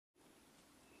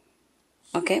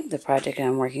Okay, the project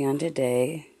I'm working on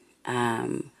today,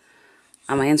 on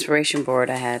my inspiration board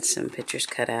I had some pictures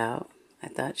cut out. I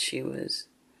thought she was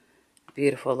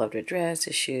beautiful, loved her dress,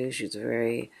 the shoes. She was a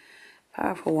very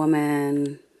powerful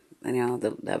woman. You know,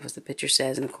 that was the picture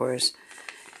says, and of course,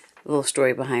 a little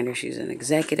story behind her. She's an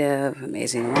executive,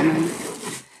 amazing woman.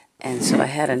 And so I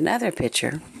had another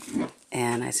picture,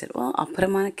 and I said, well, I'll put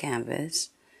them on a canvas,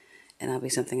 and that'll be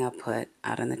something I'll put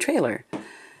out in the trailer.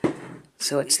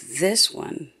 So it's this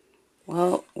one.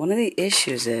 Well, one of the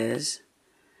issues is,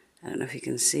 I don't know if you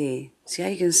can see how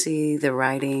you can see the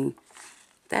writing?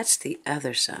 That's the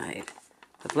other side.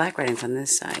 The black writing's on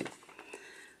this side.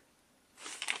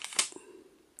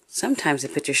 Sometimes the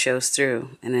picture shows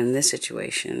through, and in this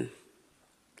situation,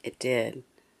 it did.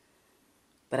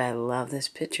 But I love this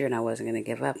picture, and I wasn't going to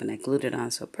give up, and I glued it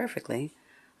on so perfectly.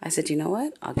 I said, you know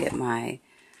what? I'll get my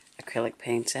acrylic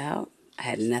paints out. I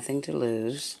had nothing to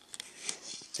lose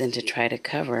than to try to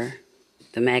cover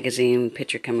the magazine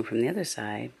picture coming from the other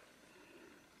side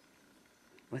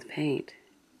with paint,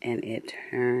 and it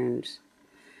turns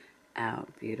out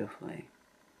beautifully.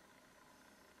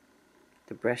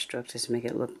 The brush strokes just make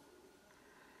it look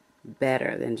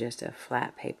better than just a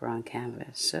flat paper on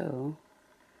canvas. So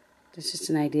this is just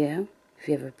an idea. If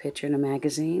you have a picture in a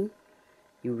magazine,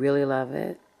 you really love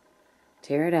it,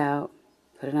 tear it out,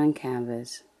 put it on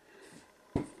canvas,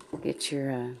 get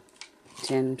your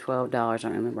 $10, $12, I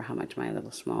don't remember how much, my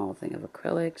little small thing of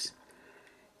acrylics,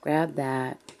 grab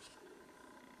that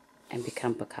and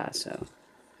become Picasso.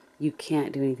 You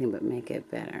can't do anything but make it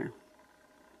better.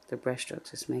 The brush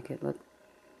strokes just make it look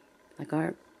like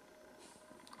art.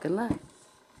 Good luck.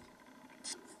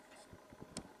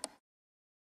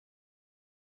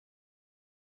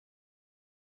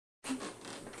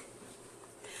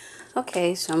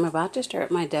 Okay, so I'm about to start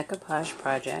my decoupage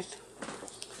project.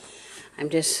 I'm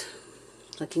just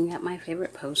looking at my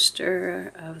favorite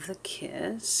poster of the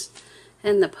kiss.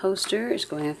 And the poster is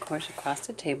going, of course, across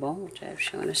the table, which I've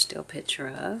shown a still picture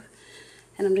of.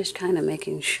 And I'm just kind of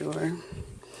making sure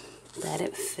that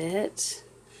it fits.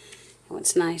 And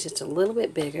what's nice, it's a little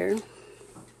bit bigger.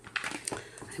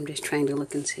 I'm just trying to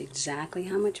look and see exactly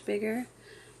how much bigger,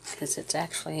 because it's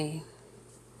actually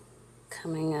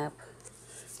coming up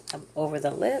over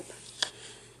the lip.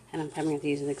 And I'm probably going to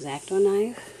use an X-Acto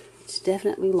knife. It's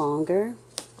definitely longer.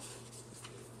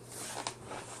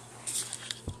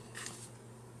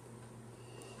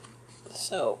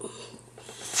 So,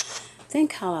 I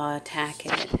think how I'll attack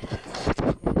it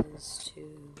is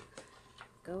to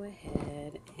go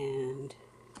ahead and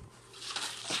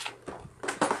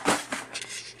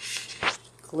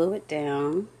glue it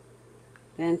down,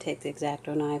 then take the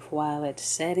X-Acto knife while it's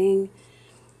setting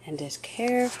and just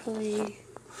carefully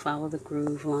follow the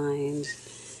groove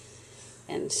lines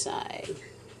inside.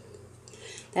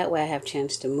 That way I have a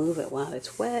chance to move it while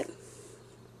it's wet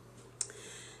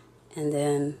and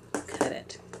then cut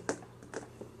it.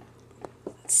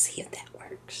 Let's see if that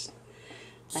works.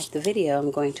 Like the video,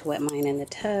 I'm going to wet mine in the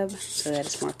tub so that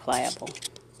it's more pliable.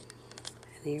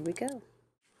 And here we go.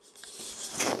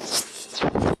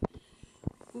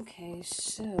 Okay,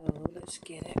 so let's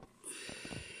get it.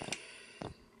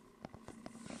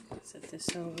 Set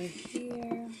this over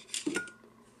here.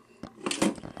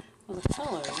 Well, the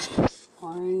colors,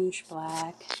 orange,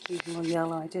 black, even a little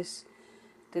yellow. I just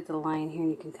did the line here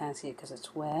and you can kind of see it because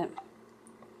it's wet.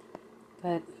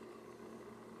 But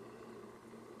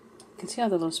you can see all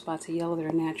the little spots of yellow that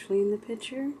are naturally in the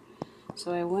picture.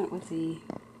 So I went with the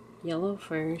yellow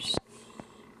first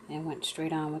and went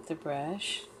straight on with the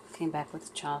brush. Came back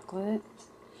with chocolate.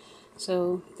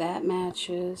 So that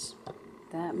matches.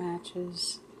 That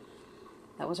matches.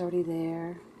 That was already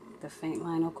there. The faint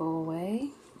line will go away.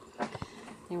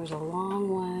 There was a long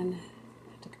one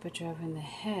I took a picture of in the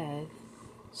head.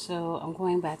 So I'm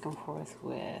going back and forth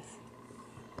with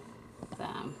the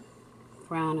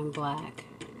brown and black.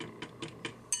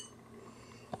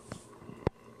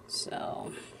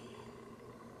 So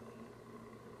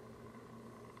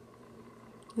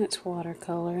that's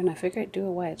watercolor, and I figured I'd do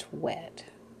it while it's wet.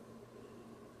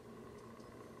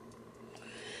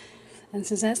 And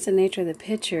since that's the nature of the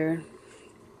picture,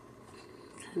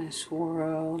 kind of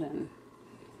swirled, and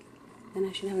then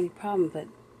I shouldn't have any problem, but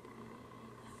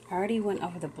I already went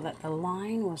over the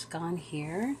line was gone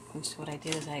here, and so what I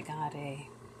did is I got a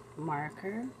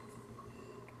marker,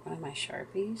 one of my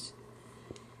Sharpies,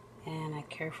 and I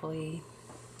carefully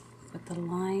put the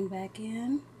line back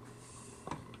in.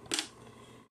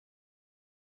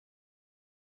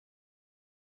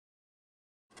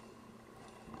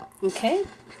 Okay,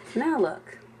 now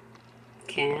look.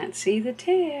 Can't see the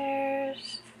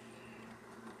tears.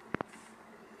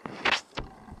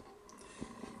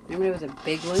 Remember it was a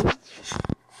big one?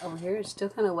 Over here it's still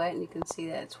kind of wet, and you can see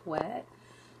that it's wet.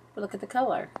 But look at the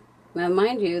color. Now,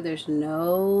 mind you, there's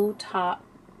no top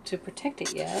to protect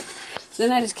it yet. So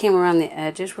then I just came around the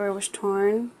edges where it was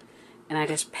torn, and I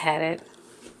just patted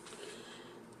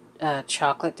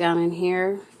chocolate down in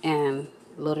here and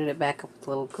loaded it back up with a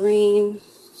little green.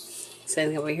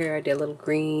 Same over here, I did a little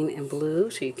green and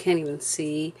blue, so you can't even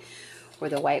see where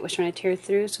the white was trying to tear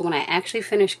through. So when I actually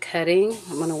finish cutting,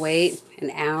 I'm going to wait an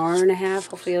hour and a half.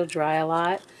 Hopefully it'll dry a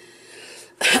lot.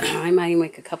 I might even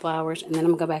wait a couple hours, and then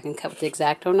I'm going to go back and cut with the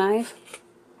X-Acto knife.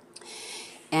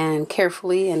 And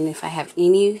carefully, and if I have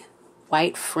any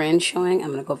white fringe showing,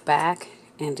 I'm going to go back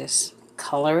and just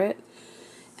color it.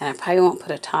 And I probably won't put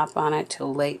a top on it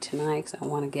till late tonight, because I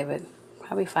want to give it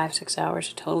probably 5-6 hours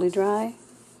to totally dry.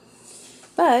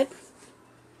 But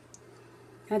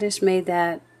I just made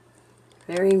that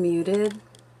very muted.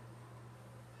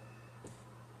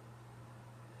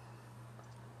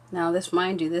 Now this,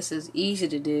 mind you, this is easy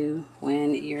to do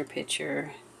when your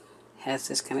picture has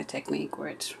this kind of technique where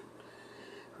it's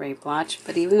very blotched.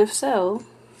 But even if so,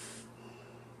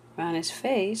 around his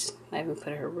face, I even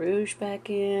put her rouge back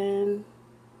in.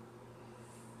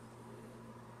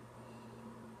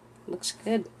 Looks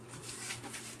good.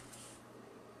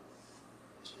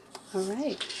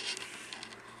 Alright.